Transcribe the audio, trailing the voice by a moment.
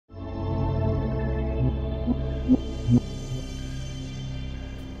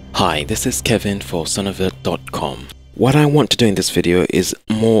Hi, this is Kevin for sonofit.com. What I want to do in this video is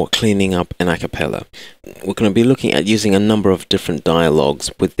more cleaning up an acapella. We're going to be looking at using a number of different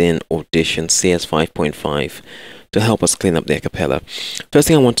dialogues within Audition CS5.5 to help us clean up the acapella. First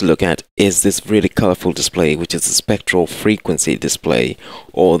thing I want to look at is this really colorful display, which is the spectral frequency display,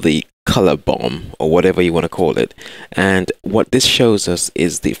 or the color bomb, or whatever you want to call it. And what this shows us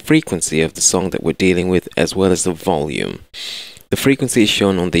is the frequency of the song that we're dealing with, as well as the volume. The frequency is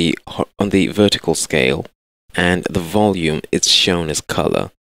shown on the vertical scale, and the volume is shown as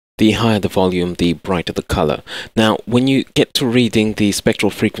color. The higher the volume, the brighter the color. Now, when you get to reading the spectral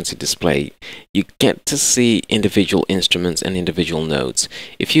frequency display, you get to see individual instruments and individual notes.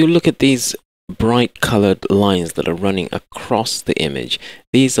 If you look at these bright colored lines that are running across the image,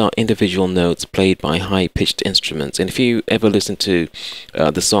 these are individual notes played by high-pitched instruments. And if you ever listen to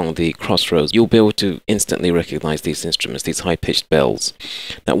the song The Crossroads, you'll be able to instantly recognize these instruments, these high-pitched bells.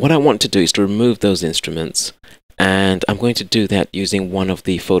 Now, what I want to do is to remove those instruments, and I'm going to do that using one of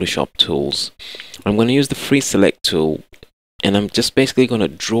the Photoshop tools. I'm going to use the free select tool, and I'm just basically going to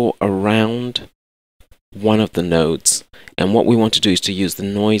draw around one of the notes. And what we want to do is to use the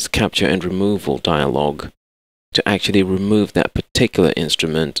noise capture and removal dialog to actually remove that particular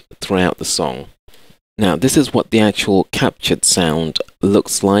instrument throughout the song. Now, this is what the actual captured sound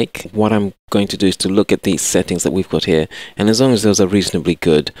looks like. What I'm going to do is to look at these settings that we've got here, and as long as those are reasonably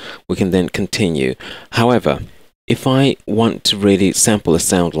good, we can then continue. However, if I want to really sample a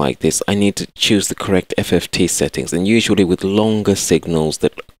sound like this, I need to choose the correct FFT settings, and usually with longer signals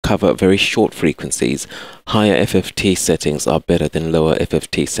that cover very short frequencies, higher FFT settings are better than lower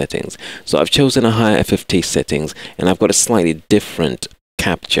FFT settings. So I've chosen a higher FFT settings, and I've got a slightly different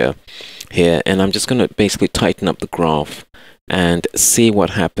capture here, and I'm just going to basically tighten up the graph and see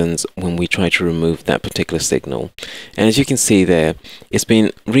what happens when we try to remove that particular signal. And as you can see there, it's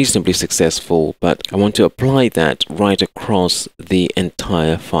been reasonably successful, but I want to apply that right across the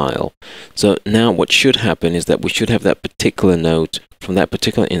entire file. So now what should happen is that we should have that particular note from that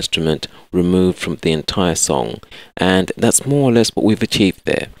particular instrument removed from the entire song. And that's more or less what we've achieved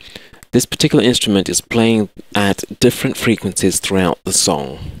there. This particular instrument is playing at different frequencies throughout the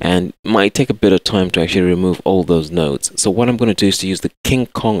song, and might take a bit of time to actually remove all those notes. So what I'm going to do is to use the King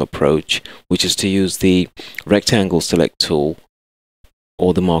Kong approach, which is to use the rectangle select tool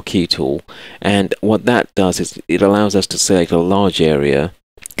or the marquee tool. And what that does is it allows us to select a large area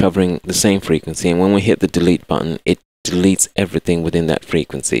covering the same frequency, and when we hit the delete button, it deletes everything within that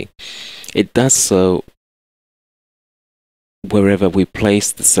frequency. It does so wherever we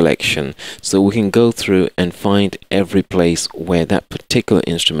place the selection, so we can go through and find every place where that particular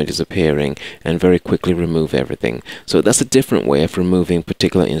instrument is appearing and very quickly remove everything. So that's a different way of removing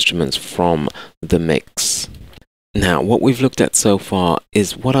particular instruments from the mix. Now, what we've looked at so far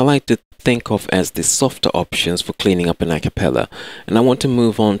is what I like to think of as the softer options for cleaning up an acapella, and I want to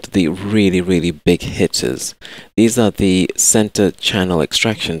move on to the really big hitters. These are the center channel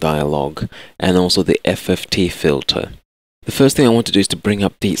extraction dialog and also the FFT filter. The first thing I want to do is to bring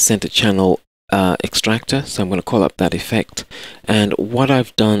up the center channel extractor, so I'm going to call up that effect, and what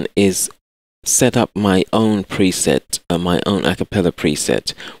I've done is set up my own preset, my own acapella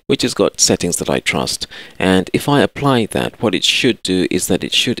preset, which has got settings that I trust. And if I apply that, what it should do is that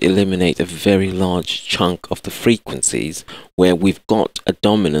it should eliminate a very large chunk of the frequencies where we've got a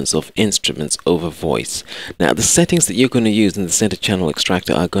dominance of instruments over voice. Now, the settings that you're going to use in the center channel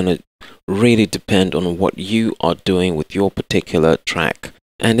extractor are going to really depend on what you are doing with your particular track.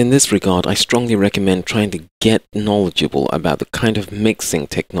 And in this regard, I strongly recommend trying to get knowledgeable about the kind of mixing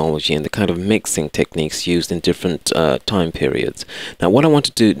technology and the kind of mixing techniques used in different time periods. Now, what I want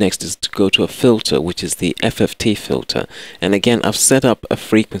to do next is to go to a filter, which is the FFT filter. And again, I've set up a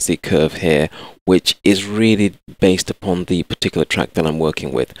frequency curve here, which is really based upon the particular track that I'm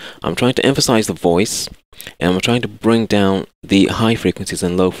working with. I'm trying to emphasize the voice, and I'm trying to bring down the high frequencies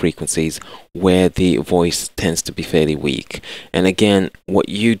and low frequencies where the voice tends to be fairly weak. And again, what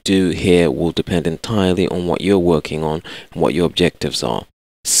you do here will depend entirely on what you're working on and what your objectives are.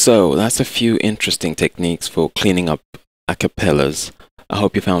 So that's a few interesting techniques for cleaning up acapellas. I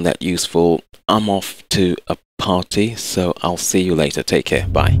hope you found that useful. I'm off to a party, so I'll see you later. Take care.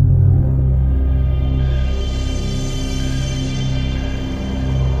 Bye.